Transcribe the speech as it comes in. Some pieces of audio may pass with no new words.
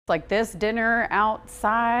Like this dinner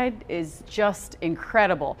outside is just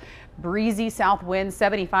incredible. Breezy south winds,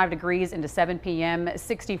 75 degrees into 7 p.m.,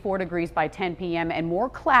 64 degrees by 10 p.m., and more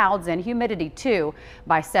clouds and humidity too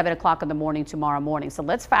by 7 o'clock in the morning tomorrow morning. So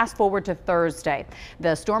let's fast forward to Thursday.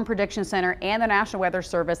 The Storm Prediction Center and the National Weather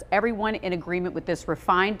Service, everyone in agreement with this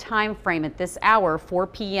refined time frame at this hour, 4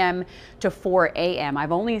 p.m. to 4 a.m.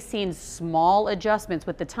 I've only seen small adjustments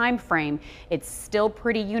with the time frame. It's still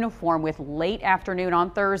pretty uniform with late afternoon on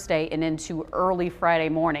Thursday and into early Friday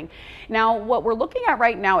morning. Now, what we're looking at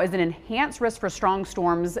right now is an enhanced risk for strong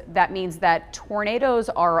storms. That means that tornadoes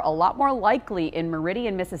are a lot more likely in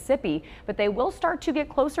Meridian, Mississippi, but they will start to get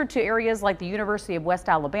closer to areas like the University of West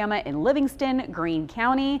Alabama in Livingston, Greene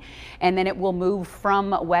County, and then it will move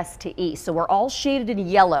from west to east. So we're all shaded in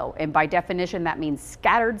yellow, and by definition that means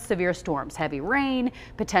scattered severe storms, heavy rain,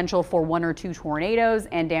 potential for 1 or 2 tornadoes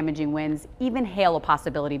and damaging winds, even hail a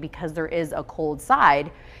possibility because there is a cold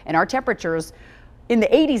side, and our temperatures in the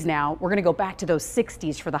 80s now. We're going to go back to those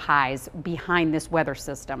 60s for the highs behind this weather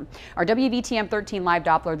system. Our WVTM 13 live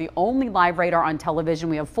Doppler, the only live radar on television.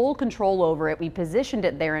 We have full control over it. We positioned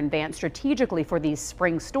it there in advance strategically for these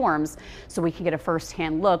spring storms so we can get a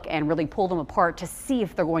first-hand look and really pull them apart to see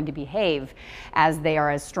if they're going to behave as they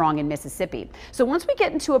are as strong in Mississippi. So once we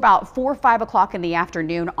get into about 4 or 5 o'clock in the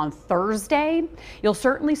afternoon on Thursday, you'll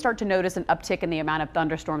certainly start to notice an uptick in the amount of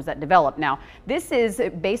thunderstorms that develop. Now, this is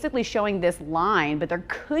basically showing this line, but there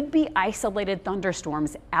could be isolated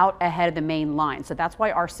thunderstorms out ahead of the main line. So that's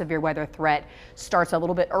why our severe weather threat starts a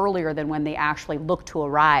little bit earlier than when they actually look to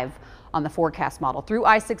arrive on the forecast model. Through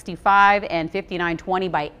I-65 and 5920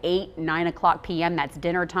 by 9 o'clock p.m. That's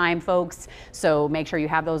dinner time, folks. So make sure you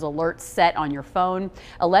have those alerts set on your phone.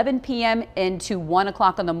 11 p.m. into 1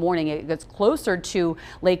 o'clock in the morning, it gets closer to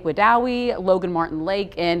Lake Wedowee, Logan Martin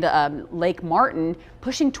Lake, and Lake Martin,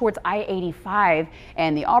 pushing towards I-85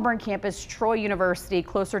 and the Auburn campus, Troy University,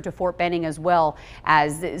 closer to Fort Benning as well.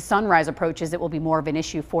 As sunrise approaches, it will be more of an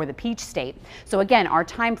issue for the Peach State. So again, our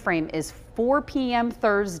time frame is 4 p.m.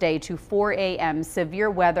 Thursday to 4 a.m. severe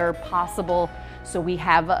weather possible. So we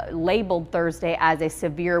have labeled Thursday as a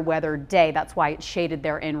severe weather day. That's why it's shaded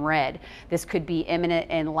there in red. This could be imminent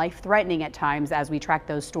and life-threatening at times as we track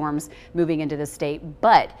those storms moving into the state,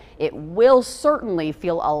 but it will certainly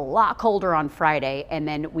feel a lot colder on Friday, and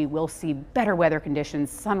then we will see better weather conditions.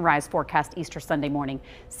 Sunrise forecast Easter Sunday morning,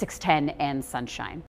 6:10 and sunshine.